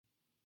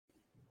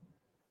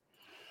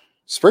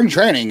Spring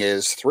training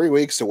is 3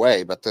 weeks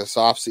away, but this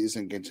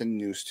offseason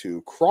continues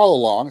to crawl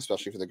along,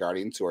 especially for the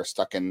Guardians who are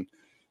stuck in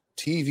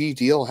TV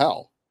deal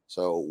hell.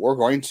 So we're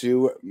going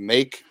to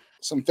make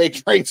some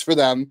fake trades for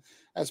them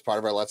as part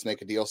of our Let's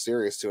Make a Deal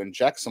series to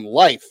inject some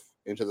life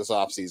into this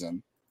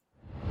offseason.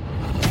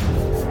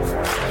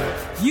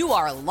 You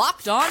are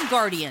Locked On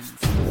Guardians,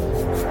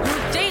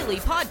 your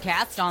daily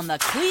podcast on the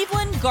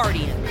Cleveland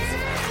Guardians,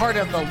 part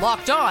of the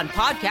Locked On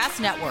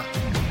Podcast Network,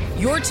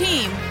 your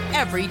team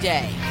every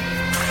day.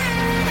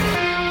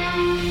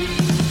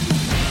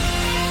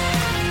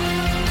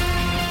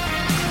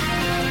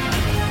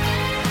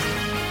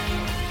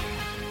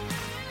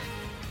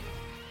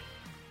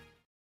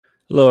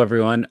 Hello,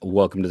 everyone.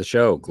 Welcome to the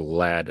show.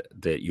 Glad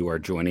that you are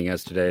joining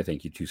us today.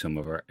 Thank you to some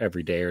of our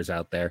everydayers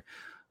out there,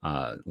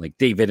 like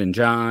David and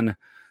John,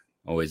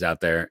 always out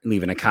there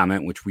leaving a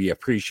comment, which we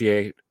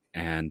appreciate.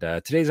 And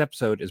today's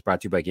episode is brought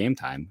to you by Game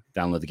Time.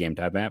 Download the Game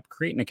Time app,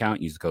 create an account,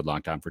 use the code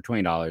LONGTIME for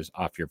 $20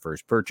 off your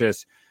first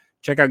purchase.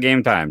 Check out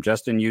Game Time.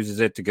 Justin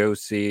uses it to go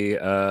see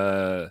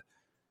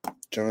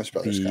Jonas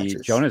Brothers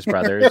concerts. Jonas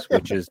Brothers,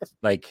 which is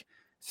like...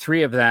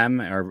 3 of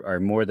them are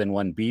more than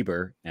one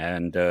Bieber,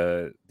 and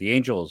the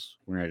Angels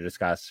we're going to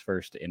discuss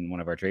first in one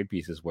of our trade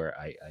pieces, where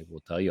I will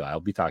tell you I'll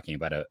be talking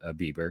about a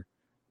Bieber,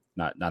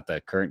 not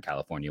the current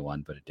California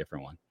one, but a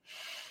different one.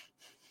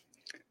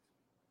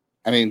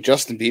 I mean,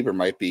 Justin Bieber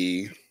might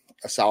be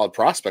a solid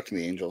prospect in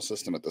the Angels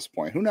system at this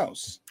point. Who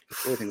knows?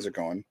 The way things are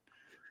going,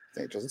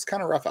 the Angels, it's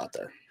kind of rough out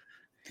there.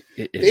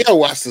 The AL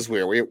West is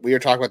weird. We were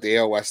talking about the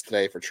AL West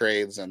today for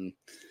trades, and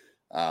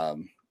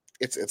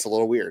It's a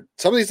little weird.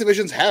 Some of these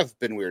divisions have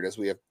been weird as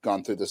we have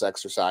gone through this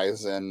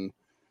exercise, and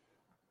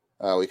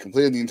we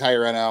completed the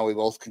entire NL. We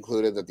both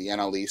concluded that the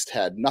NL East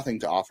had nothing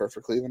to offer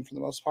for Cleveland for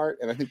the most part,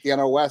 and I think the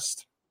NL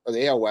West or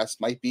the AL West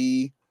might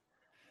be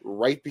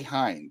right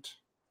behind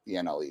the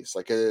NL East.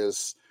 Like it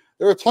is,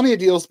 there were plenty of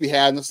deals to be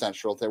had in the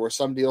Central. There were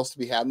some deals to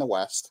be had in the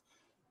West.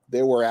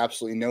 There were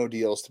absolutely no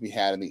deals to be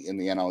had in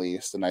the NL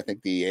East, and I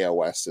think the AL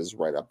West is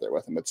right up there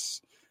with them.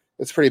 It's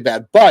pretty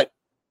bad, but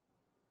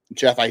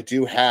Jeff, I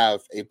do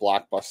have a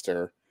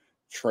blockbuster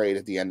trade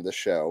at the end of the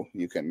show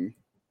you can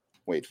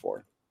wait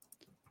for.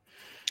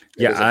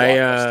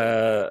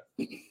 I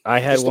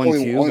had one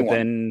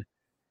too,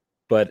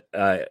 but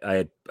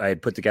I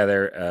had put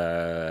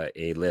together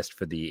a list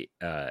for the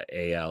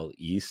AL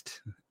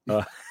East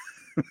because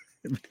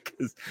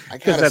I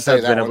gotta that's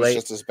say that been one's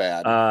just as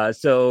bad.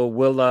 So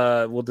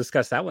we'll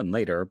discuss that one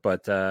later.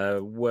 But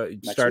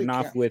starting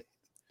off with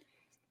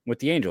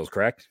the Angels,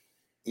 correct?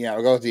 Yeah,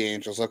 we'll go with the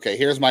Angels. Okay,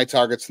 here's my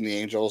targets from the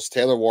Angels.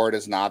 Taylor Ward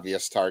is an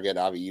obvious target.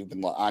 Avi, you've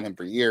been on him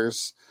for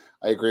years.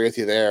 I agree with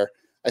you there.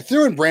 I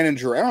threw in Brandon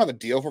Drury. I don't have a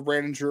deal for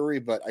Brandon Drury,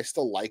 but I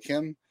still like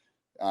him.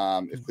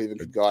 If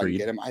Cleveland could go out and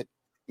get him, I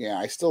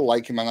still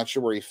like him. I'm not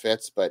sure where he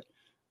fits, but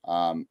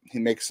he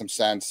makes some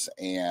sense,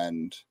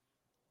 and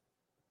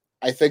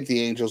I think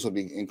the Angels would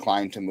be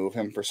inclined to move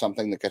him for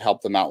something that could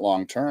help them out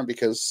long term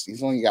because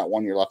he's only got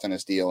 1 year left on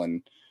his deal,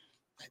 and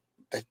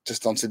I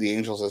just don't see the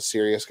Angels as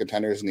serious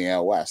contenders in the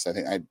AL West. I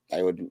think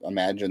I would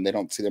imagine they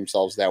don't see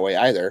themselves that way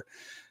either.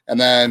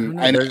 And then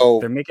I know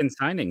they're making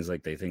signings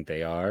like they think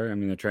they are. I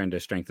mean, they're trying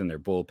to strengthen their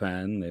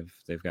bullpen.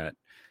 They've got.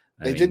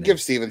 They did give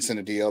Stevenson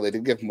a deal. They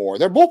did give more.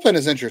 Their bullpen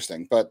is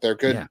interesting, but they're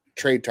good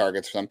trade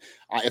targets for them.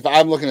 If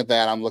I'm looking at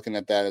that, I'm looking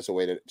at that as a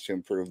way to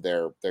improve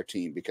their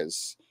team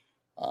because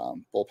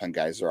bullpen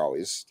guys are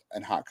always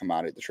a hot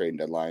commodity at the trading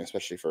deadline,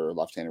 especially for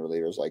left-handed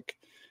relievers like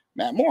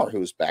Matt Moore,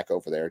 who's back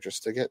over there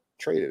just to get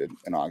traded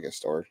in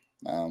August or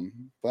put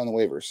on the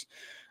waivers.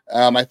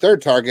 My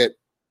third target,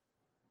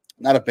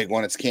 not a big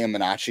one. It's Cam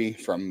Minacci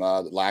from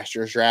last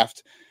year's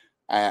draft.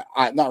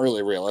 Not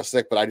really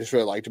realistic, but I just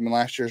really liked him in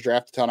last year's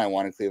draft a ton. I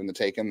wanted Cleveland to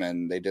take him,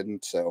 and they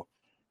didn't. So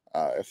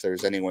if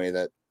there's any way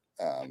that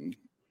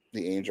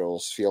the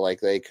Angels feel like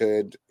they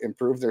could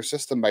improve their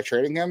system by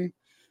trading him,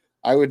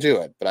 I would do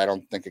it. But I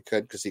don't think it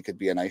could because he could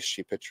be a nice,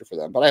 cheap pitcher for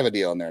them. But I have a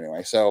deal in there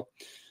anyway. So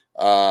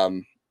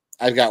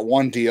I've got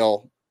one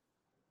deal,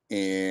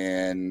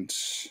 and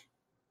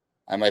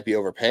I might be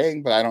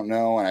overpaying, but I don't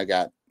know. And I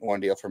got one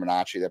deal for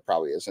Minacci that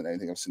probably isn't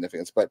anything of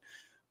significance. But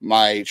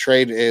my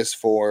trade is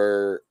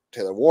for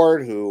Taylor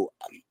Ward, who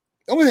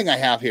the only thing I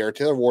have here,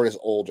 Taylor Ward is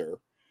older.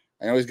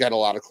 I know he's got a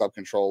lot of club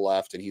control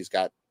left, and he's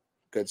got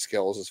good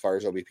skills as far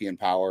as OBP and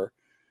power.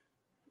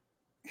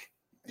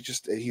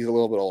 He's a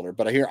little bit older.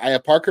 But I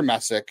have Parker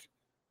Messick,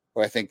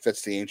 who I think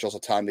fits the Angels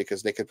a ton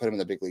because they could put him in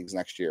the big leagues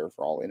next year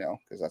for all we know,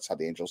 because that's how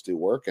the Angels do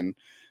work, and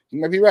he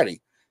might be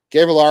ready.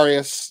 Gabriel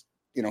Arias,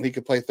 he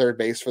could play third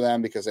base for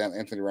them because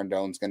Anthony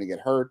Rendon's going to get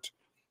hurt.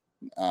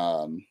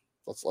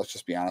 Let's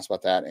just be honest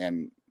about that,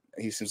 and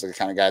he seems like the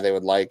kind of guy they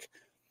would like.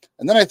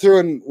 And then I threw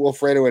in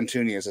Wilfredo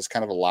Antunez as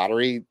kind of a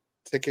lottery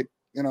ticket,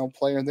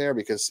 player there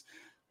because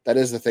that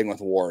is the thing with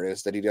Ward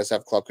is that he does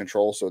have club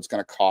control, so it's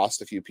going to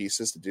cost a few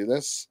pieces to do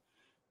this.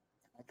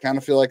 I kind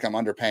of feel like I'm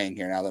underpaying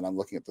here now that I'm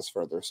looking at this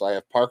further. So I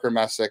have Parker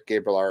Messick,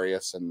 Gabriel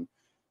Arias, and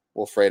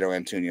Wilfredo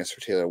Antunez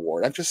for Taylor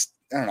Ward.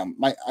 I don't know.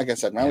 Like I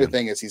said, my only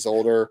thing is he's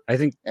older. I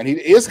think, and he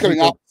is coming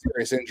off a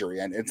serious injury,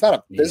 and it's not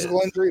a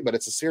physical injury, but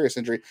it's a serious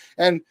injury.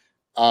 And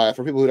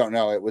for people who don't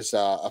know, it was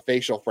a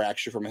facial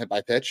fracture from a hit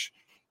by pitch.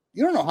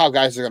 You don't know how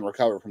guys are going to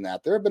recover from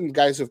that. There have been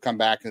guys who have come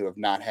back who have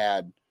not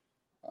had,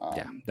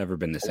 never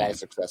been the a same. lot of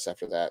success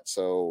after that.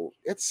 So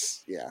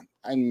he's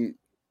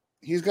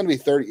going to be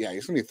 30. Yeah,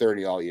 he's going to be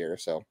 30 all year.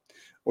 So,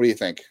 what do you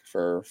think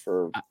for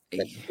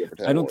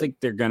I don't think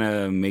they're going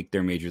to make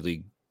their major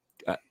league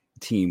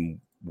team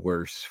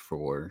worse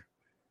for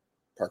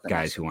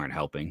guys who aren't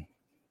helping.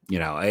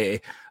 I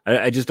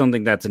just don't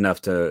think that's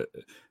enough to,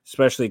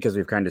 especially because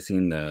we've kind of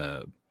seen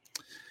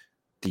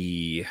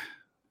the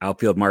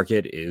outfield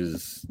market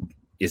is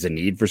a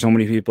need for so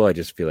many people. I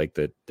just feel like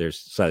that there's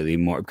slightly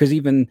more, because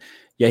even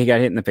he got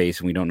hit in the face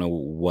and we don't know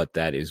what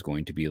that is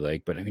going to be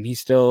like, but I mean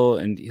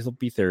he'll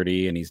be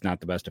 30 and he's not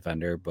the best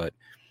defender, but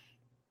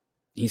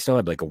he still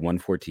had like a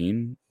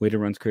 114 weighted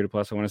runs created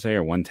plus, I want to say,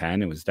 or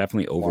 110. It was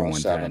definitely over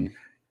 110.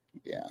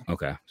 Yeah.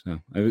 Okay. So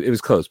it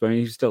was close, but I mean,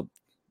 he's still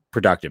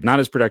productive. Not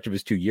as productive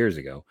as 2 years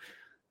ago.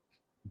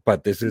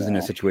 But this isn't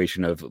a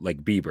situation of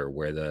like Bieber,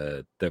 where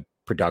the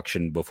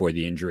production before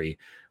the injury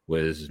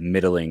was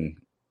middling.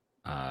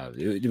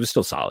 It was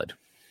still solid.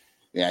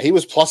 Yeah, he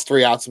was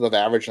 +3 outs above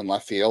average in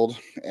left field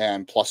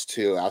and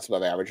 +2 outs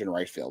above average in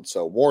right field.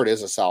 So Ward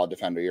is a solid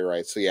defender. You're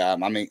right. So yeah, I'm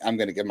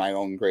going to give my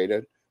own trade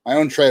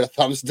a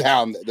thumbs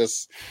down.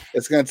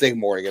 It's going to take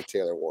more to get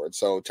Taylor Ward.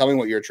 So tell me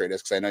what your trade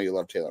is, because I know you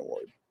love Taylor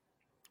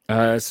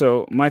Ward.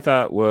 So my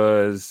thought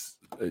was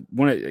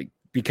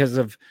because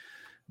of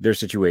their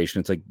situation,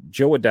 it's like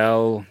Joe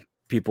Adell,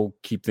 people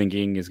keep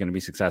thinking is going to be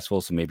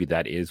successful. So maybe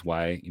that is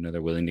why,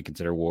 they're willing to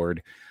consider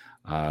Ward.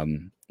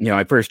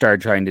 I first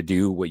started trying to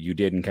do what you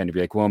did and kind of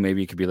be like, well,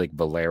 maybe it could be like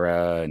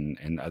Valera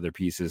and other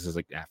pieces. Is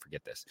like,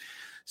 forget this.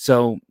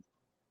 So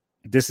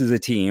this is a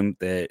team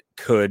that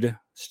could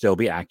still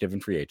be active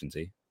in free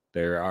agency.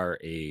 There are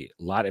a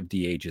lot of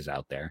DHs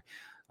out there.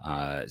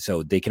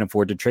 So they can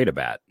afford to trade a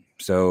bat.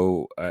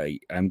 So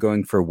I'm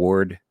going for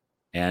Ward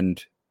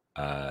and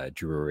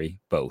Drury,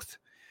 both.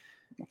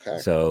 Okay.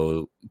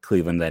 So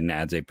Cleveland then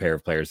adds a pair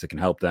of players that can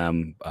help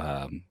them.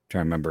 Trying to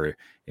remember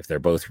if they're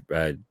both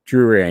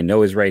Drury, I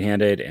know is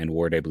right-handed, and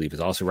Ward, I believe, is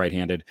also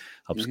right-handed.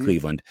 Helps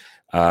Cleveland.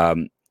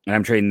 And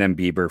I'm trading them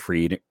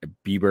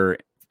Bieber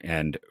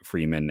and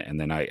Freeman, and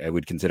then I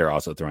would consider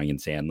also throwing in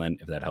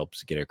Sandlin if that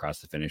helps get it across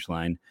the finish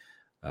line.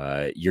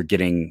 You're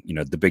getting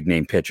the big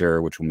name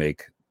pitcher, which will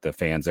make the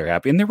fans are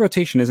happy, and their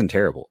rotation isn't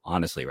terrible,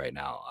 honestly, right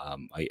now.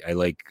 I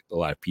like a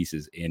lot of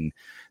pieces in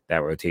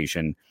that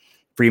rotation.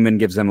 Freeman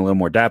gives them a little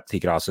more depth. He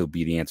could also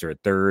be the answer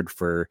at third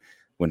for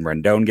when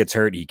Rendon gets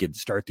hurt. He could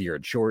start the year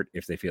at short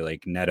if they feel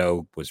like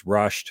Neto was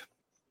rushed.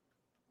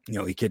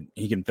 He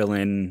can fill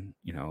in,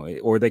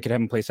 or they could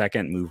have him play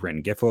second, move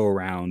Ren Giffo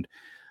around.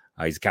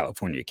 He's a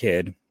California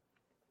kid.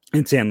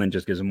 And Sandlin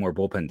just gives him more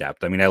bullpen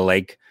depth. I mean, I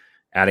like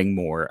adding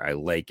more. I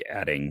like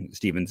adding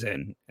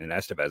Stevenson, and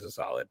Estevez is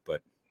solid,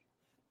 but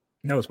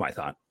that was my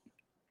thought.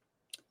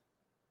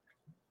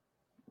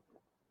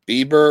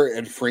 Bieber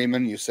and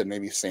Freeman, you said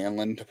maybe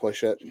Sandlin to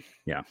push it.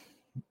 Yeah.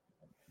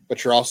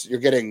 But you're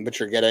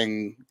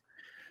getting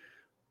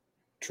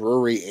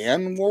Drury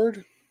and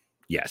Ward?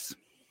 Yes.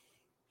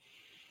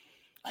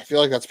 I feel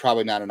like that's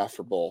probably not enough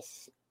for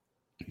both.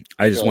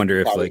 I just wonder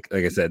if, like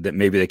I said, that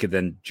maybe they could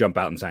then jump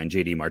out and sign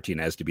JD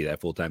Martinez to be that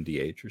full-time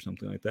DH or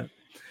something like that.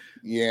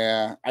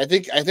 Yeah. I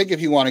think if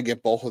you want to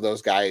get both of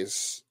those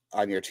guys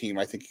on your team,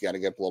 I think you got to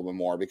get a little bit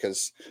more,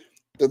 because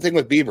the thing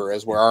with Bieber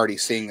is we're already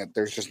seeing that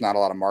there's just not a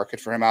lot of market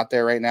for him out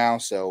there right now.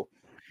 So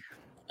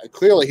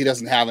clearly he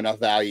doesn't have enough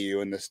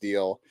value in this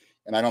deal.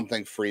 And I don't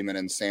think Freeman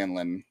and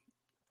Sandlin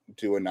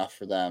do enough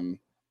for them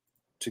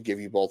to give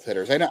you both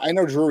hitters. I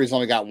know Drury's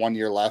only got 1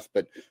 year left,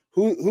 but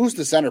who's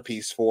the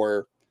centerpiece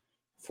for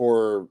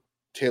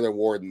Taylor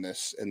Ward in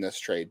this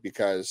trade?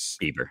 Because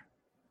Bieber.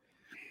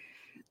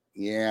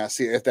 Yeah.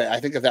 See, I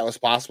think if that was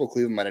possible,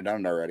 Cleveland might have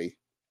done it already.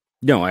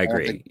 No, I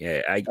agree.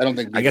 I don't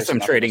think. I guess I'm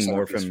trading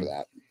more from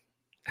that.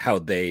 How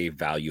they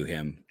value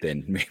him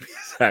than maybe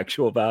his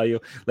actual value.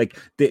 Like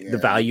the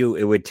value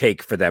it would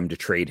take for them to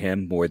trade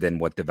him more than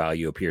what the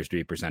value appears to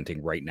be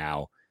presenting right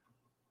now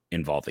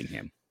involving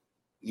him.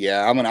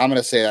 Yeah, I'm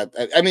gonna say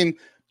that. I mean,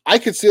 I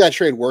could see that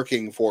trade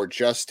working for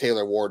just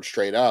Taylor Ward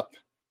straight up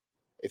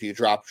if you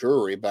drop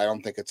Drury, but I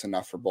don't think it's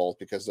enough for both,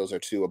 because those are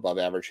two above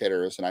average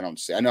hitters, and I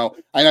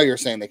know you're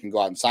saying they can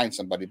go out and sign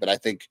somebody, but I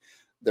think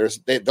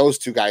those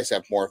two guys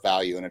have more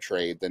value in a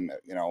trade than,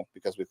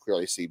 because we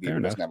clearly see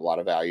Bieber doesn't have a lot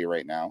of value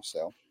right now.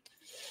 So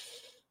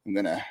I'm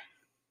going to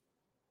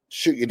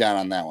shoot you down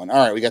on that one. All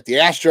right. We got the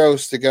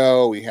Astros to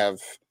go. We have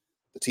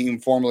the team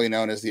formerly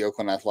known as the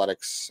Oakland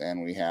Athletics,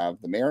 and we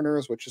have the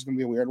Mariners, which is going to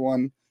be a weird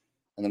one.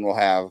 And then we'll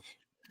have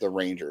the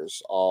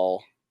Rangers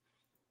all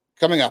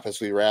coming up as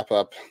we wrap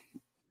up.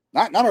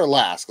 Not our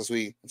last, because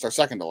it's our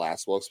second to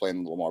last. We'll explain a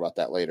little more about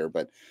that later,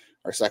 but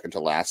our second to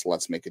last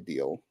Let's Make a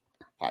Deal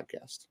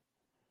podcast.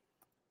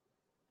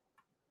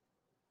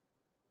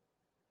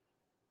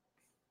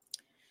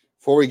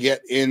 Before we get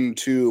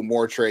into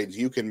more trades,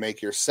 you can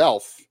make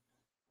yourself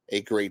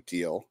a great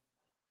deal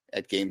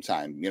at Game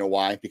Time. You know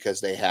why? Because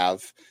they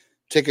have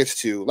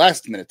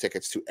last-minute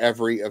tickets to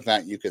every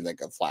event you can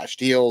think of. Flash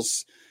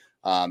deals.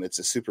 It's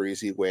a super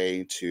easy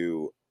way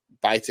to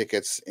buy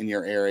tickets in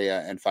your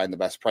area and find the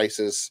best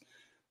prices.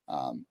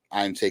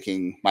 I'm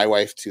taking my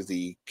wife to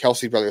the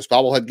Kelsey Brothers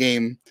bobblehead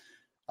game,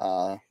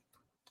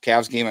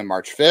 Cavs game on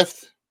March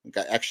 5th.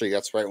 That's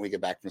right when we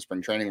get back from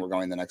spring training. We're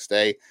going the next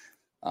day.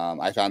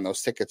 I found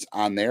those tickets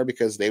on there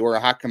because they were a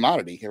hot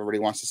commodity. Everybody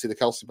wants to see the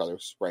Kelsey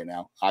Brothers right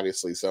now,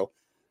 obviously. So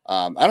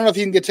I don't know if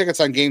you can get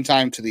tickets on Game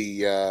Time to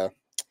the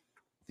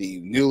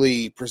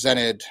newly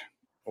presented,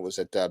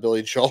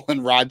 Billy Joel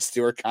and Rod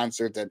Stewart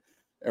concert that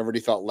everybody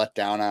felt let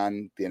down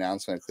on the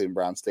announcement at Cleveland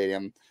Browns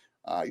Stadium.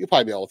 You'll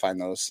probably be able to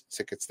find those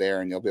tickets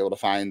there, and you'll be able to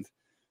find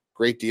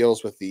great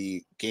deals with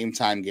the Game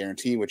Time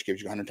guarantee, which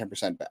gives you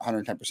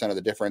 110% of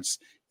the difference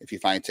if you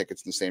find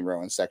tickets in the same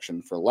row and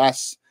section for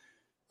less.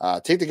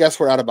 Take the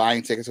guesswork out of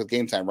buying tickets with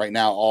Game Time. Right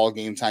now, all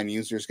Game Time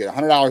users get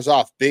 $100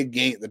 off the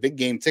big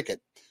game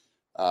ticket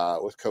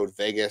with code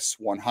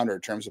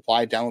Vegas100. Terms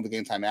apply. Download the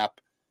Game Time app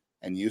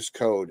and use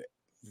code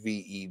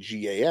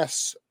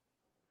VEGAS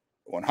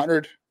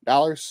 $100,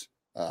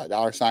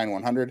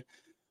 $100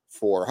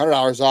 for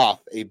 $100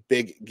 off a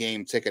big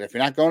game ticket. If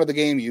you're not going to the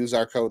game, use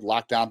our code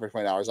LOCKDOWN for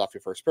 $20 off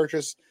your first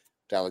purchase.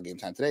 Download Game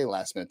Time today.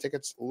 Last minute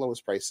tickets,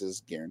 lowest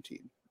prices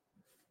guaranteed.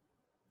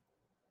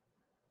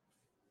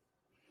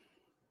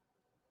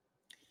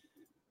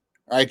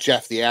 All right,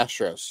 Jeff, the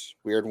Astros.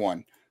 Weird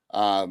one.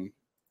 I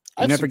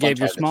never gave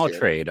your small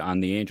trade on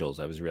the Angels,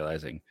 I was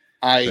realizing.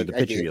 I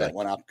gave that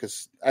one up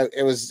because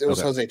it was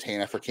Jose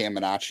Tena for Cam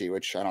Minacci,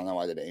 which I don't know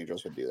why the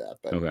Angels would do that.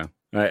 But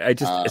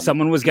okay,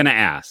 someone was going to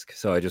ask,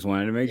 so I just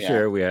wanted to make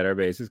sure we had our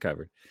bases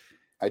covered.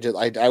 I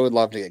would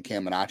love to get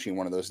Cam Minacci in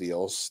one of those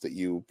deals that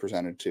you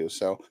presented to.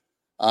 So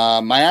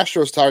my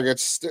Astros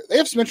targets, they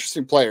have some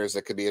interesting players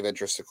that could be of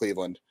interest to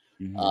Cleveland.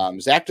 Mm-hmm.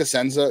 Zach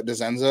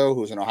DeZenzo,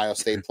 who's an Ohio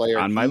State player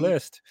on my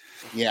list.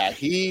 Yeah,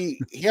 he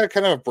had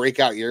kind of a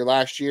breakout year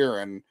last year,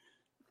 and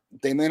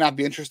they may not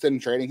be interested in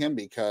trading him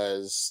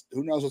because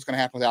who knows what's going to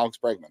happen with Alex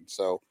Bregman.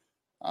 So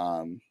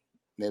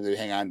maybe they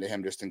hang on to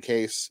him just in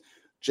case.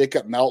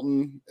 Jacob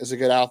Melton is a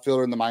good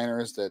outfielder in the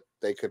minors that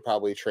they could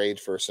probably trade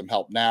for some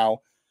help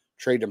now.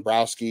 Trey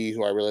Dombrowski,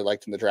 who I really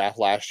liked in the draft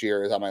last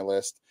year, is on my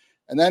list.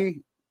 And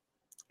then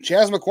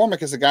Chas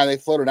McCormick is a guy they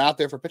floated out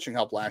there for pitching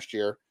help last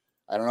year.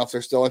 I don't know if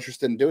they're still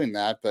interested in doing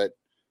that, but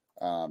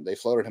they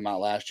floated him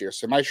out last year.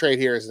 So my trade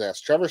here is this: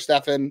 Trevor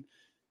Stephan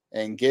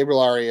and Gabriel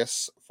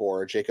Arias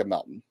for Jacob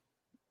Melton.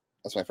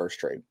 That's my first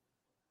trade.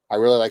 I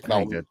really like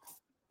Melton.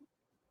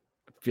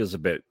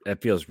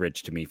 It feels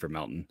rich to me for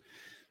Melton.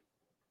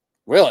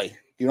 Really?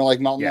 You don't like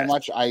Melton that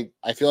much? I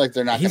feel like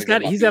they're not. He's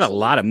got a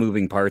lot of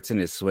moving parts in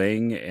his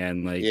swing,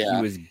 and he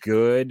was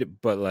good,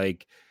 but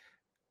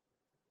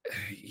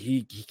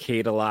he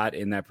K'd a lot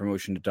in that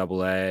promotion to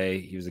Double-A.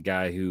 He was a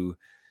guy who,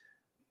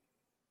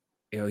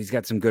 he's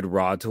got some good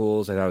raw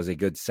tools. I thought it was a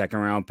good second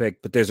round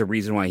pick, but there's a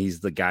reason why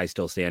he's the guy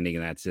still standing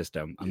in that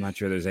system. I'm not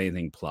sure there's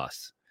anything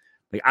plus.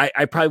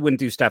 I probably wouldn't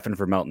do Stephan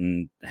for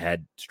Melton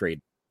heads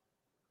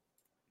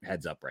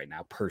up right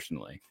now,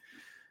 personally,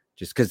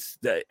 just because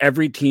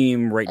every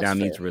team right now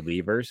needs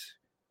relievers.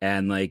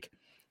 And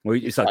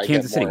you saw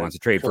Kansas City wants to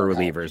trade for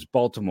relievers,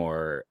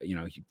 Baltimore,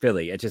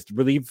 Philly. It just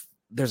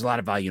there's a lot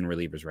of value in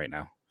relievers right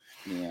now.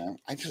 Yeah,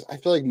 I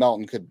feel like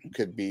Melton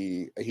could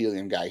be a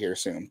helium guy here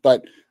soon.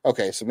 But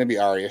okay, so maybe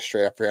Arias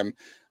straight up for him.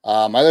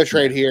 My other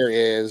trade here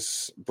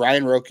is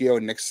Brian Rocchio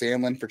and Nick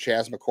Sandlin for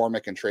Chas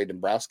McCormick and Trey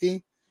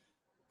Dombrowski.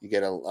 You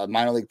get a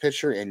minor league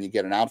pitcher and you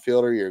get an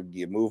outfielder.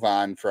 You move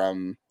on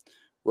from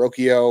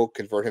Rocchio,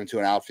 convert him to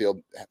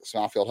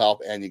some outfield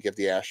help, and you give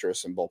the Astros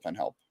some bullpen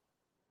help.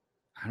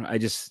 I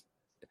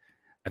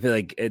feel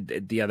like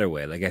the other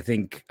way. I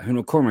think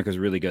McCormick was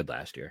really good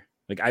last year.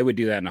 I would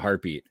do that in a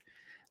heartbeat.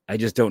 I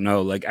just don't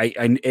know.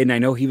 I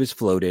know he was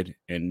floated,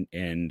 and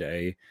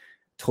I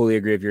totally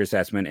agree with your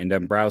assessment. And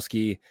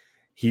Dombrowski,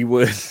 he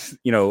was,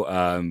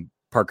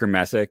 Parker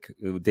Messick,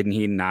 didn't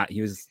he not?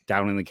 He was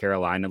down in the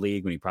Carolina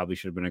League when he probably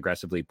should have been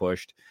aggressively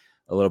pushed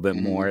a little bit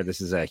more.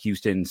 This is a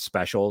Houston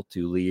special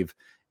to leave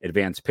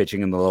advanced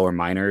pitching in the lower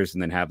minors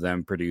and then have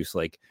them produce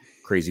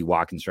crazy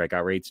walk and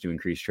strikeout rates to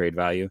increase trade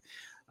value.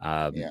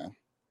 I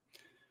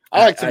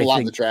liked him a lot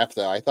in the draft,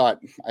 though.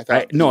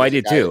 I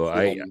did too.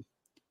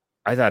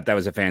 I thought that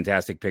was a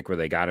fantastic pick where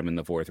they got him in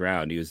the fourth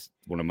round. He was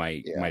one of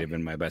might have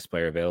been my best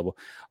player available.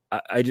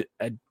 I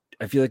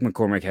feel like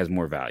McCormick has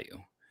more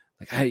value.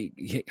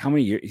 How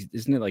many years?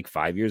 Isn't it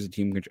 5 years of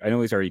team control? I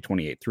know he's already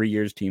 28. 3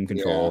 years team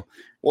control. Yeah.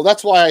 Well,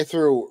 that's why I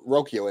threw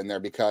Rocchio in there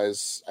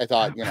because I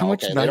thought, how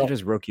much value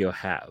does Rocchio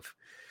have?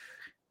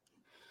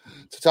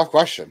 It's a tough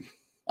question.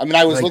 I mean,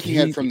 I was looking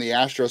at it from the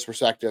Astros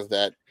perspective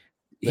that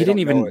they don't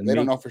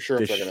know for sure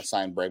if they're going to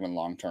sign Bregman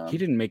long term. He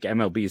didn't make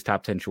MLB's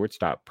top 10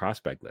 shortstop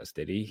prospect list,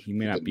 did he? He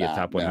may not be a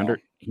top 100.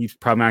 No. He's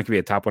probably not going to be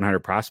a top 100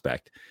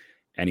 prospect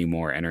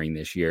anymore entering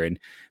this year. And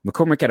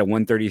McCormick had a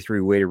 133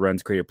 weighted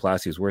runs created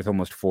plus. He was worth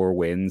almost 4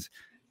 wins.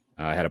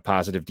 Had a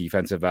positive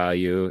defensive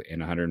value in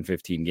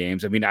 115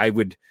 games. I mean, I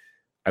would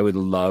I would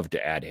love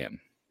to add him.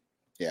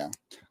 Yeah.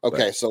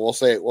 Okay. But, so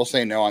we'll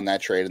say no on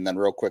that trade. And then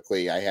real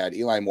quickly, I had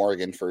Eli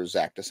Morgan for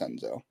Zach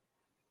DeCenzo.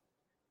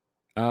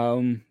 I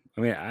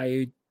mean,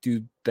 I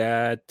do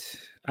that.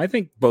 I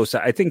think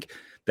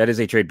that is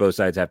a trade both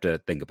sides have to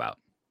think about.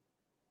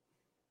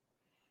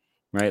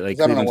 Right? Like,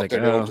 I don't know what they're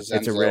doing with DeCenzo,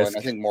 it's a risk.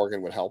 And I think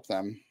Morgan would help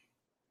them.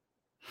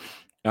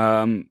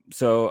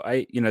 So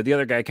the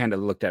other guy I kind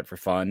of looked at for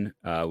fun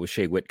was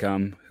Shea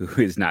Whitcomb,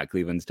 who is not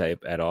Cleveland's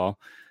type at all,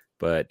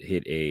 but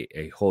hit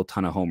a whole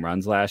ton of home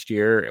runs last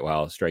year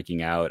while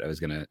striking out. I was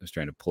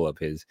trying to pull up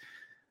his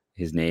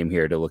name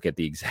here to look at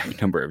the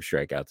exact number of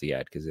strikeouts he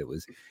had, because it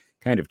was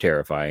kind of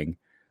terrifying.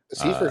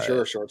 Is he for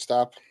sure a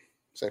shortstop?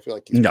 Because I feel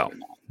like he's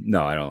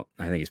no, I don't.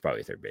 I think he's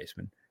probably third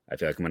baseman. I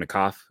feel like I'm going to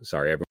cough.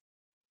 Sorry, everyone.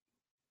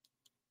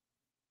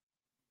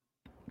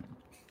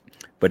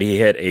 But he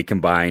hit a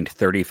combined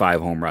 35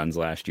 home runs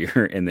last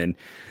year and then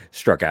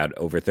struck out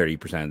over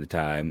 30% of the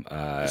time.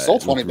 He stole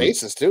 20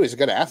 bases, too. He's a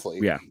good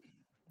athlete. Yeah,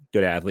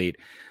 good athlete.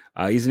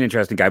 He's an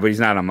interesting guy, but he's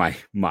not on my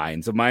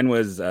mind. So mine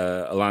was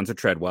Alonzo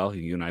Treadwell, who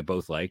you and I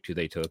both liked, who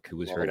they took, who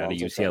was hurt out of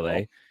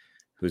UCLA,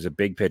 who's a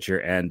big pitcher,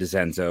 and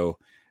DeCenzo.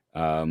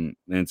 And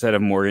instead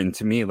of Morgan,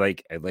 to me,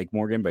 like, I like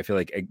Morgan, but I feel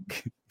like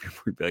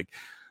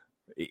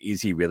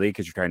is he really?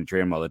 Because you're trying to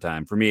trade him all the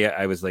time. For me,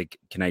 I was like,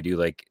 can I do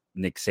like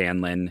Nick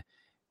Sandlin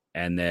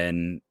and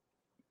then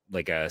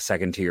like a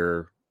second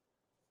tier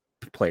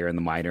player in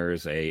the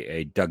minors,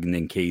 a Doug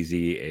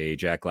Ninkasi, a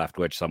Jack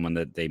Leftwich, someone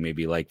that they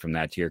maybe like from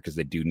that tier, because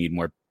they do need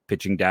more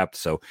pitching depth.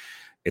 So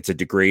it's a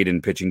degrade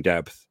in pitching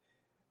depth.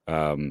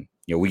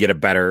 We get a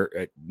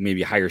better,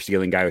 maybe higher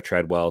ceiling guy with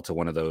Treadwell to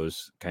one of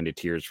those kind of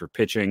tiers for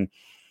pitching.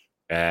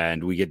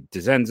 And we get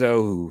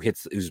DeCenzo,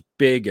 who's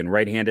big and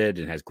right-handed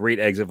and has great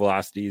exit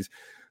velocities,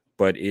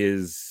 but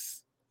is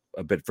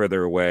a bit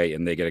further away,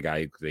 and they get a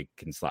guy who they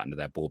can slot into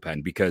that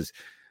bullpen, because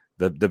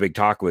the big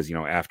talk was,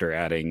 after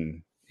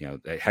adding,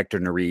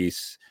 Hector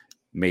Neris,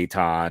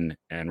 Maton,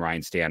 and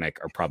Ryan Stanek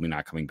are probably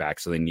not coming back,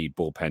 so they need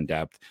bullpen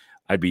depth.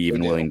 I'd be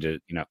even willing to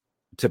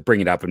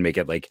bring it up and make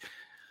it like,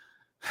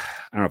 I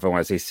don't know if I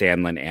want to say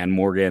Sandlin and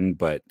Morgan,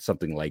 but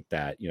something like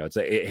that. It's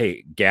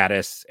hey,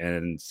 Gaddis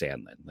and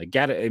Sandlin. Like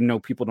Gaddis, I know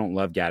people don't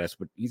love Gaddis,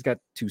 but he's got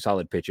two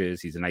solid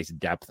pitches. He's a nice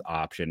depth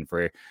option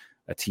for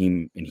a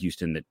team in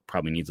Houston that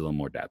probably needs a little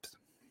more depth.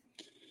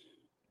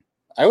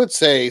 I would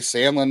say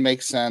Sandlin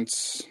makes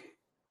sense.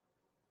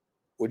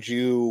 Would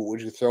you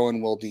throw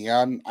in Will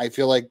Dion? I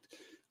feel like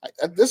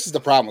this is the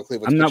problem with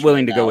Cleveland. I'm not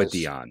willing to go with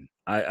Dion.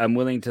 I'm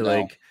willing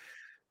to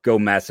go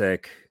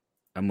Messick.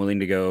 I'm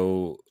willing to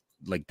go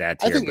like that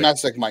tier, I think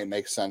Messick might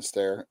make sense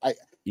there. I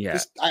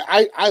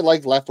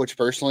like Leftwich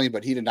personally,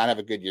 but he did not have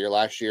a good year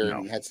last year. No.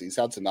 And he's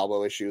had some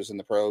elbow issues in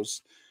the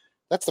pros.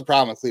 That's the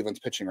problem with Cleveland's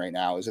pitching right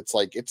now. Is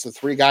it's the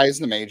three guys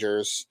in the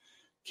majors.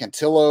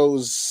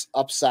 Cantillo's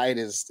upside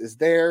is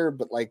there,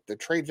 but like the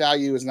trade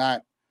value is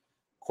not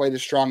quite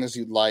as strong as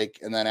you'd like.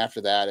 And then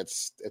after that,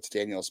 it's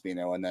Daniel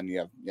Espino, and then you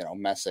have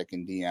Messick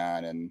and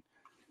Dion, and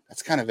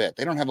that's kind of it.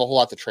 They don't have a whole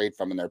lot to trade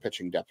from in their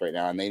pitching depth right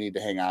now, and they need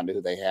to hang on to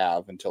who they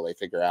have until they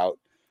figure out.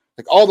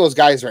 Like all those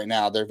guys right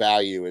now, their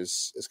value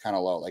is kind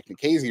of low. Like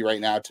Ninkasi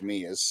right now, to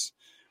me, is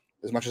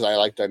as much as I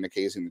like Doug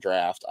Ninkasi in the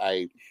draft,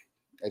 I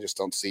just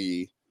don't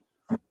see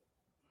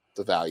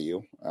the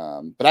value.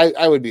 But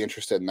I would be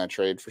interested in that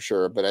trade for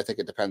sure. But I think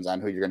it depends on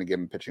who you're going to give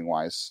him pitching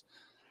wise.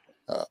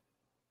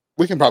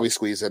 We can probably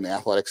squeeze in the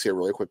Athletics here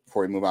really quick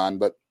before we move on.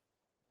 But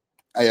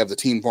I have the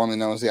team formerly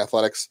known as the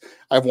Athletics.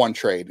 I have one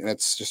trade, and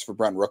it's just for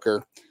Brent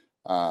Rooker.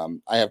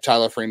 I have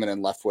Tyler Freeman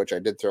and Leftwich. I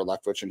did throw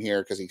Leftwich in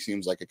here because he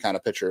seems like a kind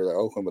of pitcher that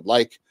Oakland would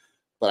like,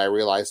 but I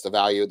realized the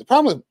value. The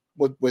problem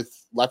with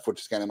Leftwich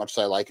is kind of much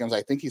as I like him is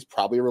I think he's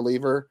probably a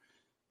reliever,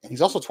 and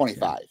he's also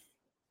 25. Yeah.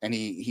 And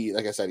he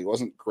like I said, he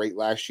wasn't great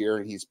last year,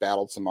 and he's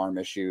battled some arm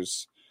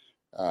issues.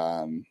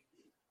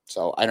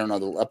 So I don't know.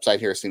 The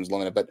upside here seems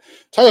limited, but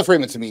Tyler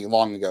Freeman to me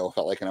long ago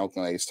felt like an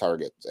Oakland A's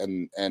target,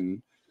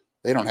 and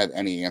they don't have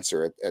any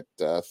answer at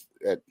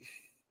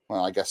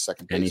well, I guess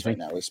second base right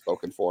now is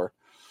spoken for.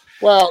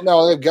 Well,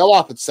 no, they have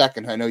Geloff at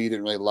second. I know you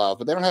didn't really love,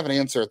 but they don't have an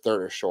answer at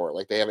third or short.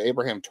 Like they have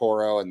Abraham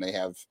Toro, and they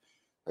have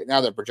right now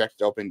their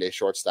projected opening day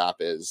shortstop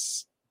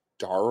is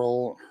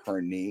Daryl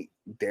Hernandez.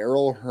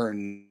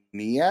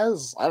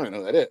 I don't even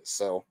know who that is.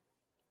 So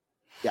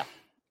yeah,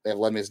 they have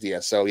Ledmus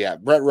Diaz. So yeah,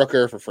 Brent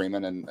Rooker for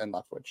Freeman and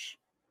Leftwich.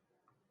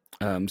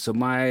 So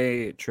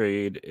my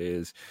trade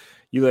is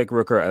you like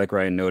Rooker, I like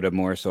Ryan Noda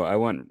more. So I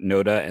want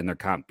Noda and their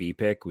comp B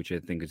pick, which I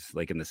think is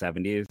like in the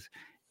 70s,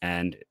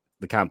 and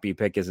the comp B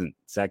pick isn't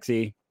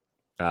sexy.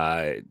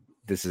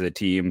 This is a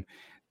team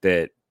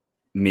that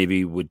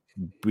maybe would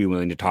be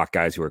willing to talk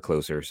guys who are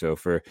closer. So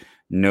for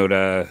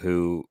Noda,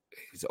 who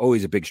is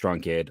always a big,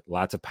 strong kid,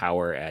 lots of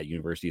power at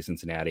University of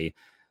Cincinnati,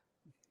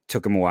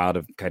 took him a while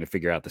to kind of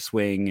figure out the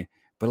swing,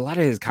 but a lot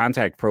of his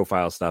contact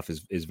profile stuff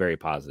is very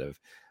positive.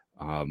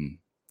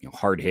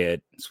 Hard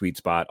hit, sweet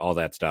spot, all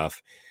that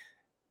stuff.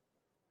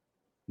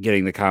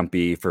 Getting the comp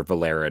B for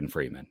Valera and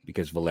Freeman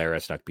because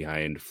Valera stuck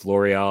behind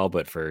Florial,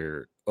 but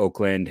for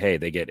Oakland, hey,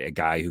 they get a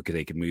guy who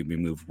they can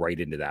move right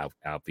into the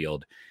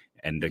outfield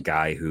and a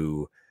guy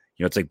who,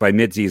 it's like by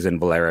midseason,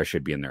 Valera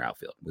should be in their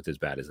outfield with as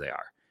bad as they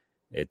are.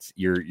 It's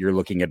you're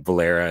looking at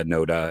Valera,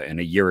 Noda, and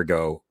a year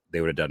ago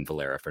they would have done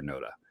Valera for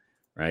Noda,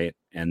 right?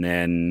 And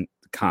then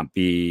comp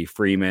B,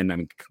 Freeman. I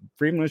mean,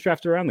 Freeman was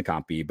drafted around the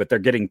comp B, but they're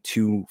getting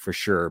 2 for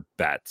sure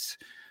bets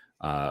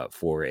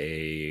for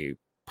a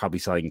probably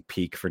selling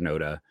peak for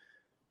Noda,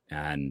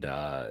 and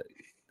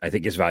I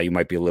think his value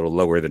might be a little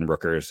lower than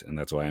Rooker's, and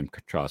that's why I'm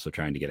also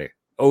trying to get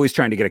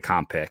a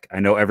comp pick. I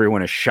know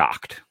everyone is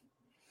shocked.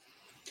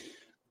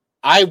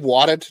 I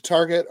wanted to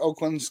target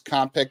Oakland's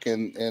comp pick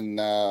in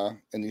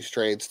these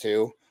trades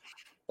too,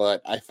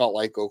 but I felt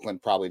like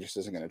Oakland probably just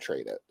isn't going to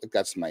trade it.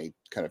 That's my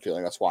kind of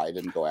feeling. That's why I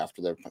didn't go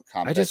after their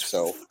comp pick.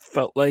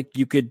 Felt like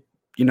you could,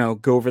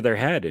 go over their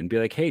head and be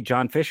like, hey,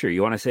 John Fisher,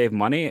 you want to save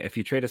money? If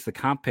you trade us the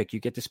comp pick,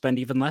 you get to spend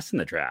even less in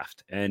the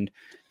draft. And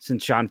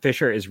since John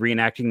Fisher is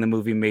reenacting the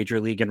movie Major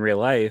League in real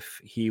life,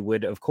 he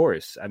would, of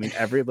course, I mean,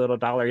 every little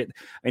dollar.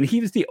 And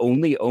he was the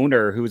only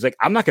owner who was like,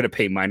 I'm not going to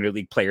pay minor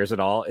league players at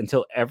all,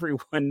 until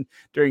everyone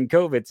during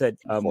COVID said,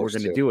 we're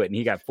going to do it. And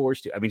he got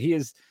forced to. I mean, he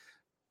is.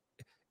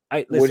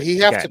 Would he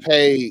have to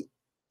pay?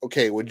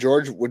 Okay. Would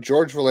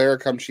George Valera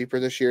come cheaper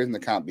this year than the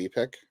comp B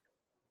pick?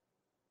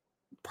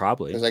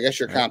 Probably, because I guess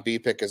your comp B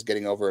pick is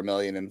getting over $1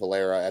 million, and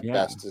Valera at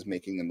best is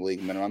making them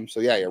league minimum. So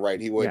yeah, you're right.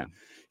 He would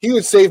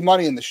save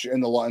money in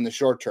the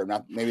short term,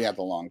 not the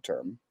long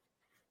term.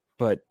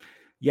 But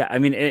yeah, I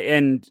mean,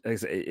 and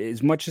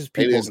as much as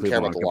people doesn't care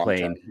about the long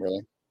term,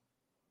 really,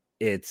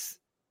 it's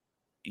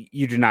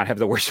you do not have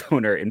the worst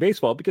owner in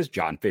baseball because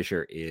John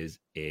Fisher is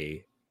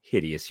a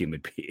hideous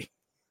human being.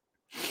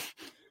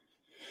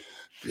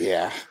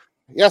 Yeah.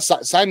 Yes,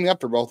 sign me up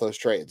for both those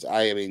trades.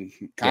 I mean,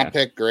 comp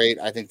pick, great.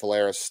 I think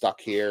Valera's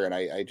stuck here, and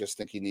I just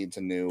think he needs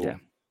a new.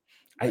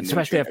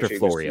 Especially after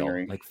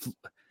Florial. Like,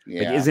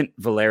 isn't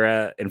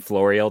Valera and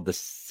Florial the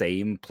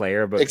same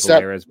player, but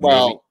Valera's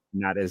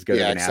not as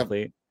good of an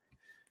athlete?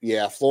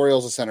 Yeah,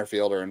 Florial's a center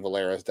fielder, and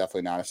Valera is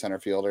definitely not a center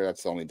fielder.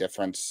 That's the only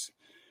difference.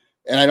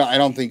 And I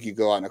don't think you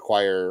go out and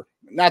acquire.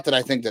 Not that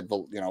I think that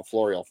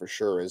Florial for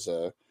sure is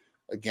a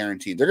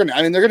guaranteed. They're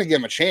gonna give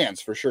him a chance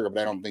for sure,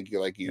 but I don't think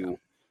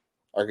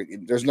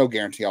there's no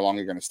guarantee how long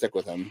you're going to stick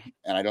with him,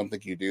 and I don't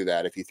think you do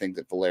that if you think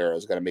that Valera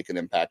is going to make an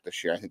impact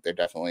this year. I think they're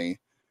definitely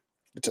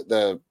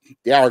the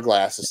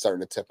hourglass is starting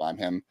to tip on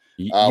him.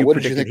 What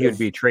did you think he would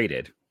be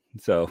traded?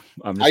 So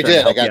I'm just trying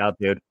to help you out,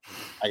 dude.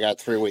 I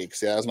got 3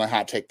 weeks. Yeah, that was my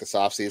hot take this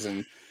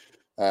offseason.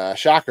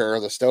 Shocker,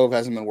 the stove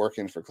hasn't been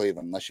working for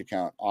Cleveland unless you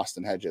count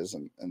Austin Hedges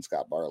and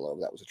Scott Barlow.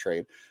 That was a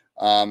trade.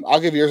 I'll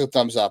give yours a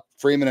thumbs up.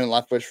 Freeman and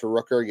Leftwich for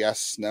Rooker.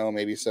 Yes, no,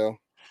 maybe so.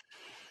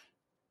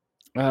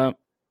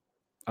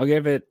 I'll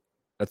give it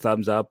a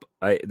thumbs up.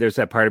 There's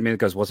that part of me that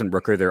goes, wasn't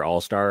Rooker their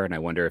all-star? And I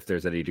wonder if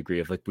there's any degree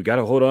of like, we got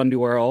to hold on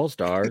to our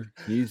all-star.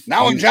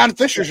 When John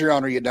Fisher's your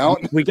owner, you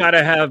don't. We got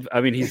to have,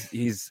 I mean, he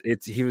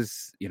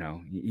was,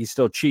 he's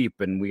still cheap,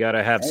 and we got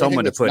to have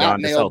someone to put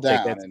on to sell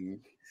tickets. And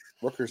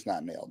Rooker's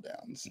not nailed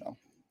down. So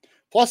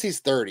plus he's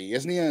 30.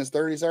 Isn't he in his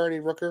 30s already,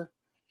 Rooker?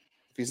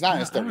 If he's not in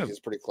his 30s, he's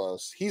pretty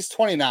close. He's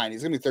 29.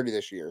 He's going to be 30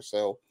 this year.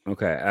 So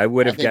okay. I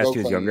would have guessed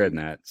he was younger than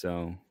that.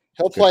 So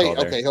he'll play.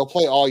 Okay, he'll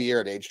play all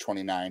year at age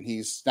 29.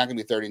 He's not going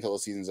to be 30 until the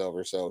season's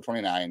over. So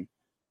 29.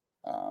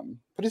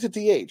 But he's a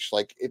DH.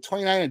 Like at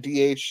 29 and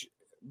DH,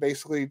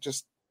 basically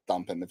just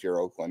dump him if you're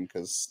Oakland,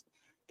 because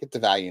get the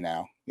value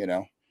now.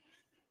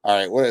 All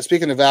right. Well,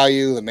 speaking of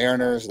value, the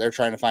Mariners, they're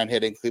trying to find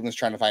hitting. Cleveland's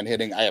trying to find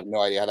hitting. I have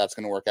no idea how that's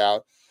going to work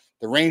out.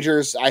 The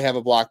Rangers, I have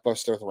a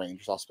blockbuster with the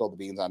Rangers. I'll spill the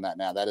beans on that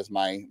now. That is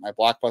my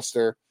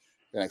blockbuster.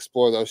 I'm going to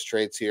explore those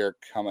trades here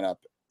coming up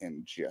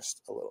in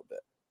just a little bit.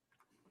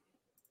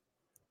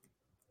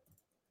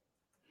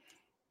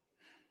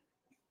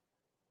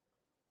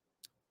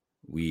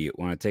 We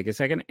want to take a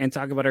second and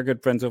talk about our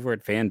good friends over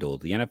at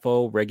FanDuel. The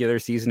NFL regular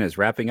season is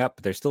wrapping up,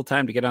 but there's still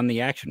time to get on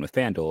the action with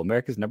FanDuel,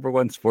 America's #1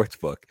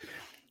 sportsbook.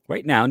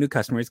 Right now, new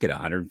customers get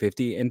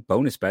 $150 in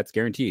bonus bets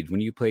guaranteed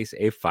when you place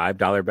a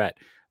 $5 bet.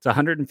 It's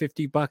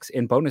 $150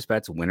 in bonus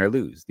bets, win or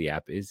lose. The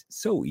app is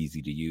so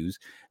easy to use,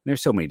 and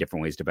there's so many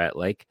different ways to bet,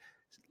 like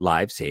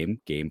live same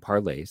game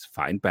parlays,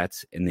 find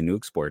bets in the new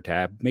Explore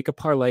tab, make a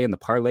parlay in the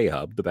Parlay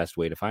Hub, the best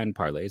way to find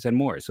parlays, and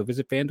more. So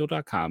visit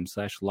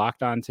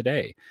FanDuel.com/lockedon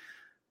today.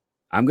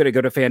 I'm going to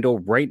go to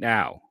FanDuel right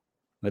now.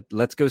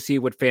 Let's go see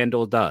what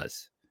FanDuel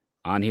does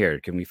on here.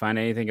 Can we find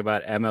anything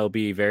about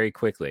MLB very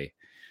quickly?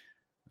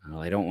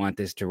 Well, I don't want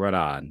this to run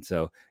on.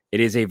 So it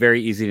is a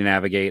very easy to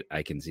navigate.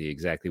 I can see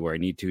exactly where I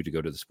need to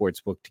go to the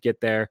sportsbook to get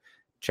there.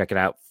 Check it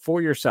out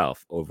for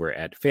yourself over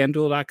at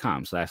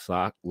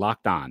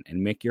FanDuel.com/lockedon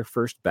and make your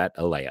first bet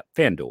a layup.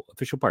 FanDuel,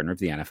 official partner of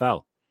the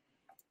NFL.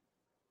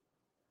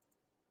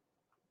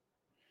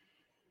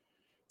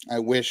 I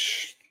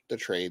wish the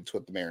trades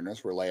with the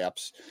Mariners were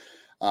layups.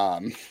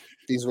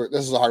 This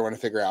is a hard one to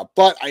figure out,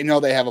 but I know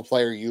they have a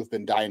player you've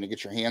been dying to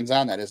get your hands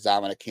on. That is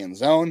Dominic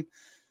Canzone,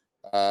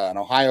 an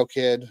Ohio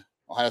kid,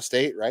 Ohio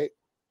State, right?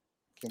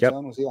 Canzone, yep.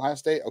 Was he Ohio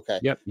State? Okay.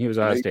 Yep, he was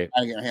Ohio State.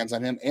 Trying to get your hands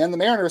on him. And the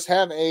Mariners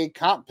have a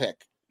comp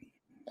pick,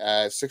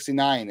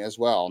 69 as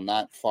well,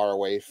 not far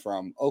away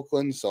from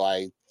Oakland. So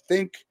I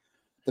think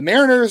The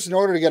Mariners, in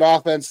order to get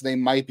offense, they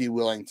might be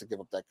willing to give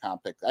up that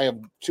comp pick. I have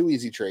 2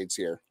 easy trades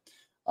here.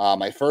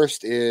 My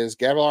first is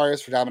Gabriel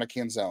Arias for Dominic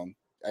Canzone.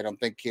 I don't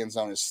think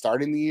Canzone is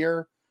starting the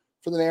year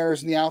for the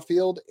Mariners in the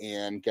outfield,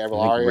 and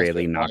Gabriel Arias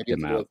really knocked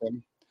him out.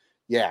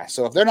 Yeah,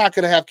 so if they're not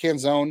going to have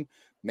Canzone,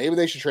 maybe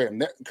they should trade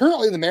him.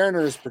 Currently, the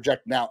Mariners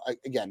project now,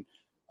 again,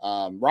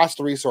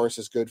 roster resource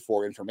is good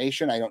for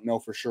information. I don't know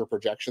for sure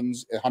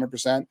projections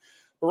 100%.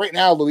 But right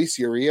now, Luis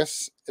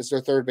Urias is their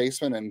third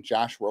baseman and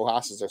Josh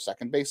Rojas is their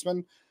second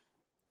baseman.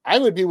 I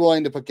would be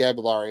willing to put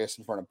Gabriel Arias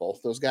in front of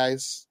both those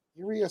guys.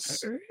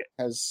 Urias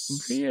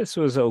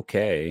was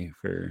okay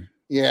for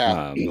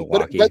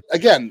Milwaukee. But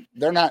again,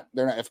 they're not.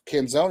 If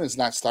Canzone is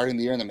not starting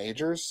the year in the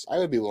majors, I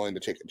would be willing to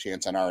take a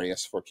chance on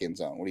Arias for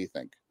Canzone. What do you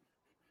think?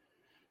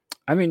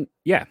 I mean,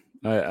 yeah,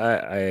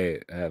 I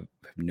have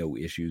no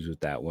issues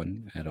with that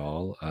one at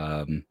all.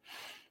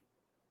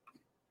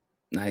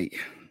 I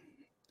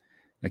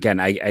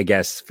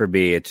guess for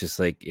me, it's just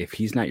like if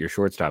he's not your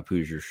shortstop,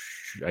 who's your?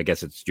 I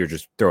guess you're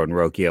just throwing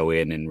Rocchio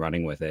in and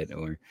running with it,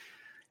 or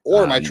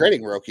am I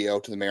trading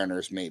Rocchio to the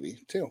Mariners?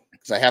 Maybe too,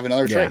 because I have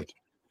another trade.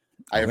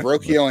 I have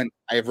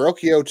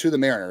Rocchio to the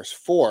Mariners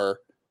for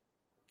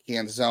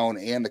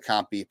Canzone and the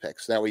Comp B pick.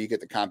 So that way you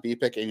get the Comp B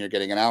pick and you're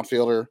getting an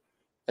outfielder.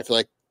 I feel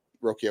like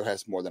Rocchio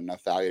has more than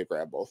enough value to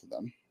grab both of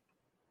them.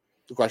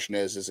 The question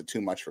is it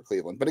too much for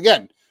Cleveland? But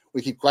again,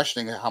 we keep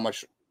questioning how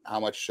much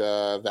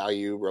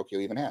value Rocchio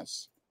even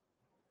has.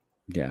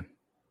 Yeah.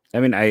 I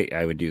mean,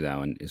 I would do that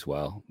one as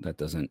well. That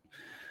does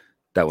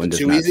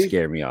not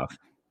scare me off.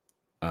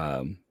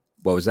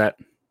 What was that?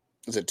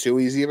 Is it too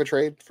easy of a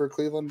trade for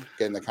Cleveland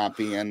getting the Comp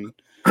B and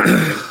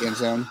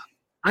Canzone?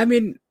 I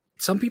mean,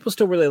 some people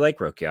still really like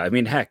Rocchio. I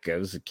mean, heck, it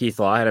was Keith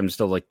Law had him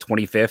still like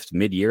 25th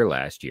mid-year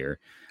last year.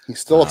 He's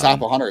still a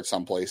top 100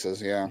 some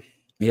places. Yeah.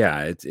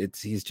 Yeah.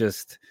 He's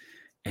just,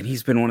 and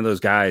he's been one of those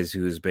guys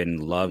who's been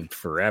loved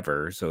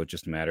forever. So it's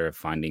just a matter of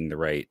finding the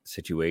right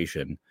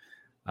situation.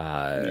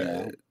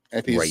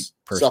 If he's right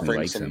person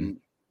suffering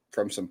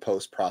from some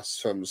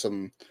post-process, from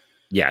some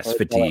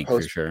fatigue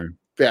for sure.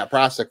 Yeah,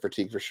 prospect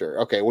fatigue for sure.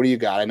 Okay, what do you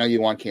got? I know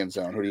you want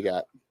Canzone. Who do you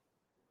got?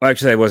 Well,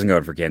 actually, I wasn't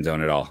going for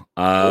Canzone at all.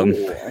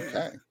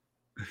 Okay.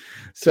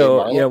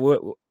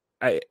 So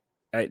I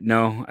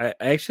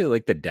actually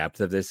like the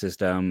depth of this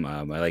system.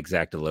 I like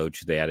Zach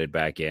DeLoach, they added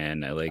back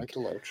in. I like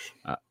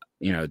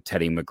DeLoach.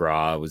 Teddy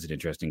McGraw was an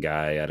interesting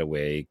guy out of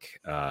Wake.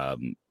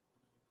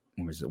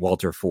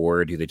 Walter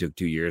Ford, who they took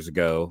 2 years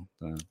ago.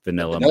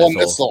 Vanilla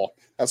Missile.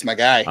 That's my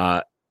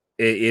guy.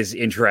 It is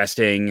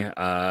interesting.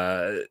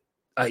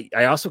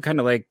 I also kind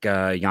of like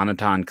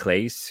Jonathan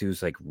Claes,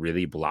 who's like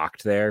really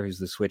blocked there, who's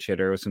the switch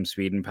hitter with some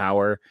speed and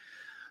power.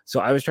 So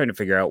I was trying to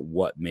figure out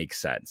what makes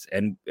sense.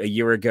 And a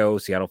year ago,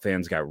 Seattle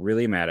fans got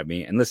really mad at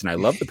me. And listen, I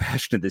love the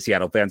passion of the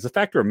Seattle fans. The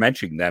fact we're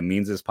mentioning them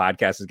means this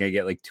podcast is going to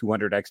get like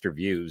 200 extra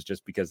views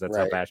just because that's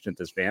how passionate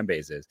this fan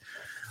base is.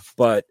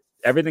 But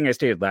everything I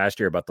stated last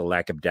year about the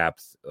lack of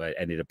depth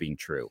ended up being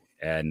true.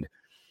 And,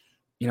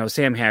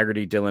 Sam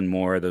Haggerty, Dylan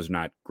Moore, those are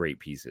not great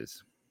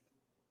pieces.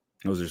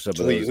 Those are some of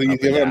those. Who you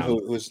giving?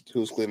 Who's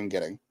Cleveland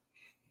getting?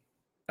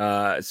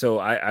 So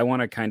I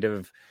want to kind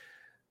of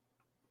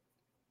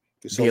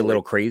be a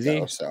little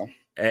crazy.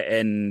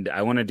 And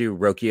I want to do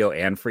Rocchio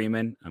and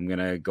Freeman. I'm going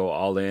to go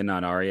all in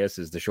on Arias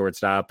as the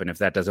shortstop. And if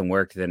that doesn't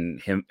work,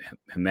 then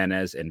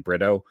Jimenez and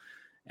Brito.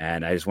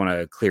 And I just want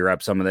to clear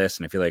up some of this.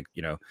 And I feel like,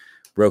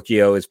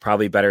 Rocchio is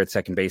probably better at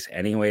second base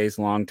anyways,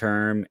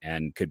 long-term,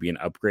 and could be an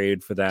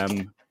upgrade for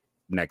them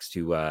next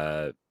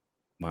to,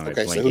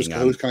 so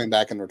who's coming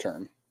back in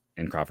return?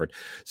 And Crawford.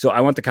 So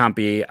I want the Comp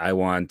B. I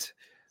want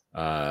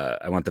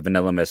the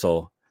Vanilla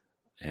Missile.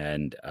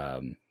 And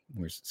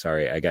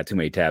I got too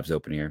many tabs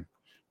open here.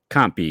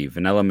 Comp B,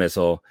 Vanilla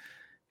Missile.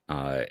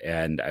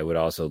 And I would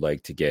also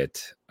like to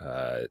get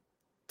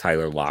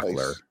Tyler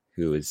Locklear,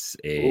 who is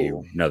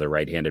another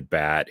right-handed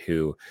bat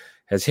who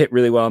has hit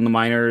really well in the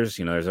minors.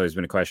 There's always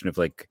been a question of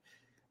like,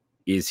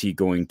 is he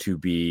going to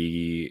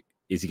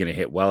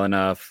hit well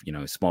enough?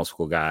 Small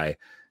school guy.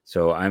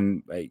 So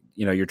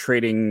you're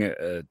trading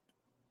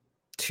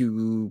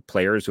 2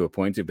 players who have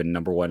points who've been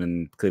number 1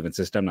 in Cleveland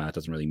system. Now that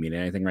doesn't really mean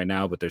anything right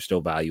now, but there's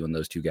still value in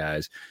those 2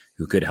 guys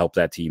who could help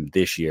that team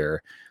this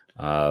year.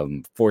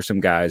 For some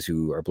guys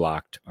who are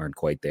blocked aren't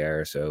quite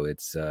there. So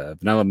it's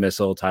Vanilla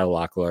Missile, Tyler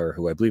Locklear,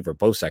 who I believe are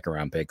both second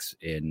round picks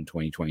in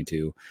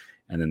 2022.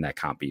 And then that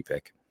Comp B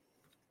pick.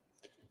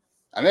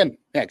 I'm in.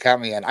 Yeah,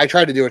 count me in. I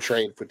tried to do a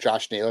trade with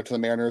Josh Naylor to the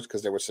Mariners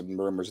because there were some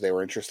rumors they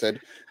were interested.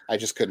 I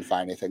just couldn't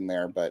find anything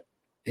there, but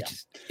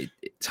it's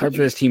hard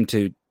for this team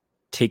to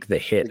take the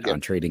hit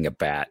on trading a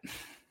bat.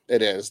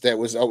 It is. It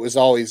was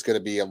always going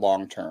to be a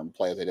long-term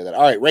play if they did that.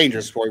 All right,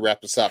 Rangers, before we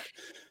wrap this up.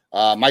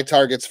 My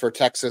targets for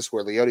Texas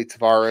were Leody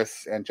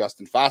Taveras and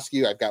Justin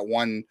Foscue. I've got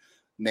one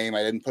name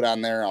I didn't put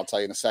on there. I'll tell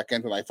you in a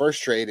second. But my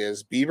first trade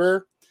is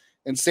Bieber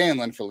and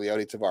Sandlin for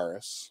Leody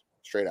Taveras.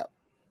 Straight up.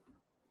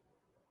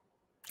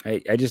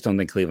 I just don't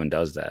think Cleveland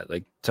does that.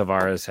 Like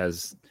Taveras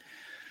has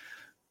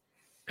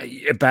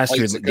at best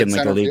getting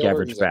like a league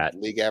average bat.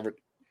 League average.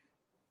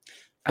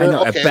 I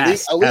know at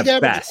best. A league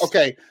average. Best.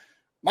 Okay.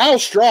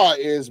 Miles Straw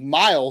is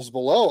miles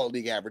below a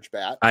league average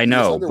bat. I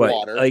know,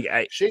 but like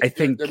I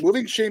think they're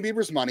moving Shane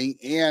Bieber's money,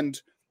 and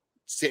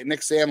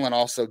Nick Sandlin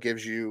also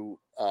gives you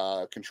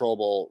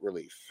controllable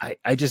relief.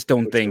 I just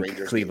don't think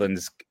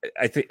Cleveland's.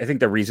 I think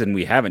the reason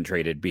we haven't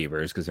traded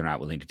Bieber is because they're not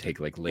willing to take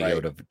like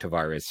Leota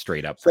Tavares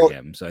straight up for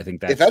him. So I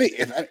think that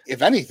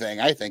if anything,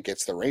 I think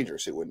it's the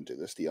Rangers who wouldn't do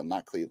this deal,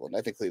 not Cleveland.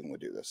 I think Cleveland would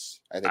do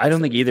this. I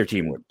don't think either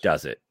team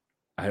does it.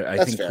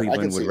 I think fair.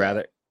 Cleveland would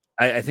rather.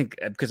 I think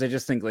because I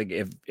just think like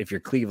if you're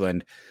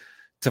Cleveland,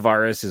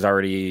 Tavares is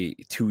already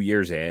 2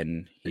 years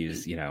in.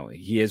 He's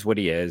he is what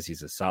he is.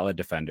 He's a solid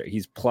defender.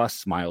 He's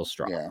plus Miles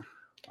Straw. Yeah.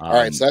 All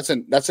right, so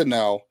that's a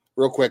no.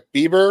 Real quick,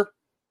 Bieber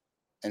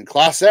and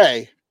Class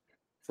A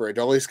for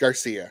Adolis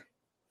Garcia.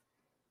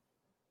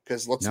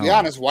 Because let's be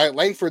honest, Wyatt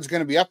Langford's going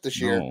to be up this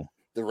year.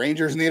 The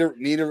Rangers need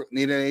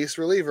an ace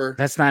reliever.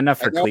 That's not enough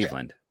for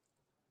Cleveland.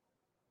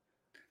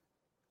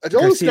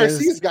 Adolis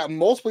Garcia's got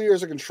multiple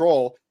years of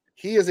control.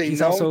 He is a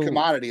known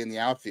commodity in the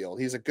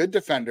outfield. He's a good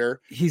defender.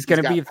 He's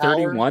going to be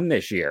 31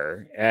 this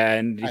year,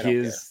 and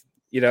he's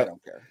I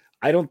don't care.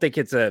 I don't think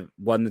it's a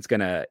one that's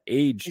going to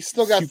age. He's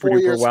still got 4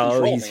 years well.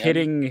 Control, he's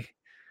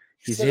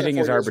hitting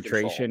his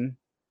arbitration.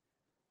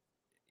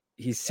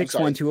 He's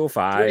 6'1",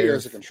 205. 3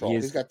 years of control.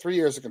 He's got 3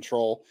 years of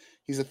control.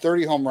 He's a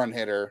 30 home run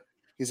hitter.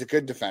 He's a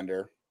good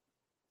defender.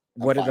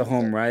 What are the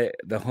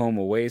home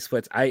away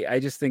splits? I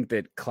just think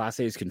that Class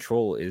A's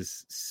control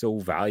is so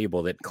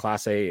valuable that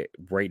Class A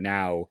right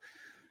now.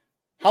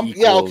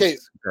 Okay.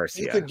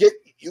 Garcia.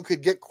 You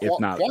could get if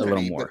not quantity, a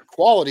little more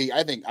quality.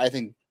 I think.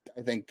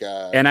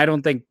 And I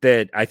don't think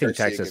that. I think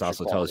Garcia Texas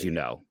also tells you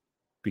no,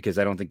 because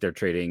I don't think they're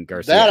trading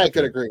Garcia. That I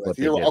could agree with.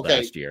 You're okay.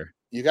 Last year.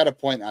 You got a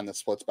point on the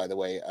splits, by the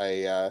way.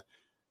 A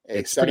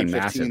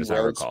 7-15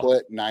 road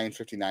split,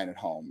 9-59 at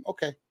home.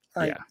 Okay.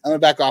 All right. Yeah. I'm going to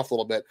back off a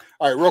little bit.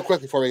 All right, real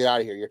quick before we get out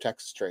of here, your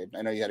Texas trade.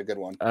 I know you had a good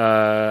one.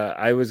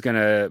 I was going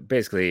to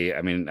basically,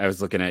 I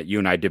was looking at, you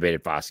and I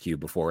debated Foscue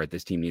before.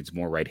 This team needs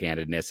more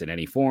right-handedness in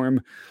any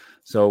form.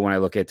 So when I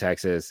look at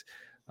Texas,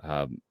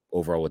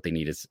 overall what they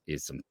need is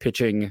some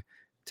pitching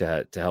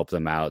to help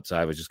them out. So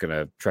I was just going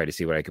to try to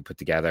see what I could put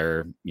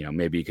together.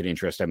 Maybe you could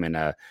interest them in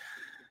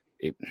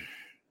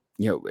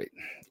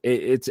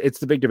it's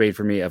the big debate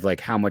for me of like,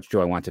 how much do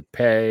I want to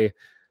pay?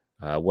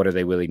 What are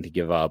they willing to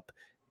give up?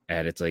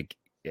 And it's like,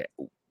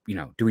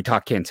 do we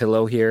talk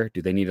Cantillo here?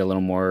 Do they need a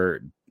little more,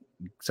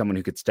 someone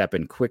who could step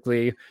in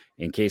quickly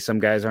in case some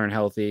guys aren't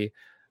healthy?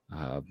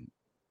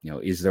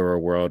 Is there a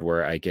world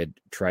where I could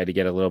try to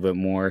get a little bit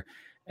more?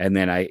 And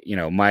then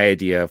my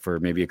idea for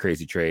maybe a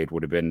crazy trade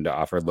would have been to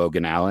offer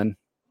Logan Allen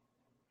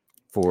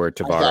for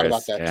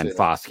Tavares and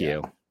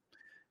Foscue,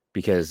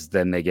 because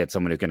then they get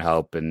someone who can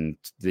help, and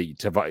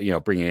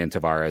bringing in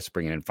Tavares,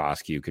 bringing in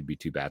Foscue could be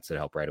two bats that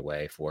help right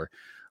away for,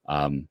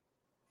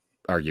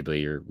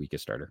 arguably your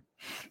weakest starter.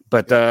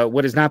 But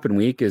what has not been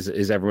weak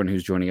is everyone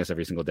who's joining us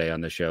every single day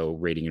on the show,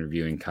 rating and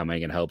reviewing,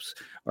 commenting, and helps.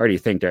 Already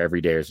thanked our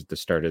everydayers at the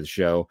start of the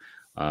show.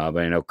 But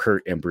I know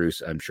Kurt and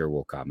Bruce, I'm sure,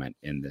 will comment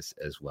in this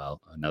as well.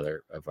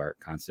 Another of our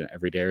constant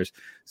everydayers.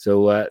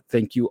 So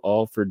thank you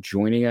all for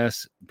joining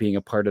us, being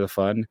a part of the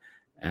fun.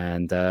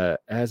 And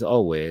as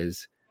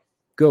always,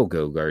 go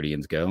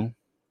Guardians, go.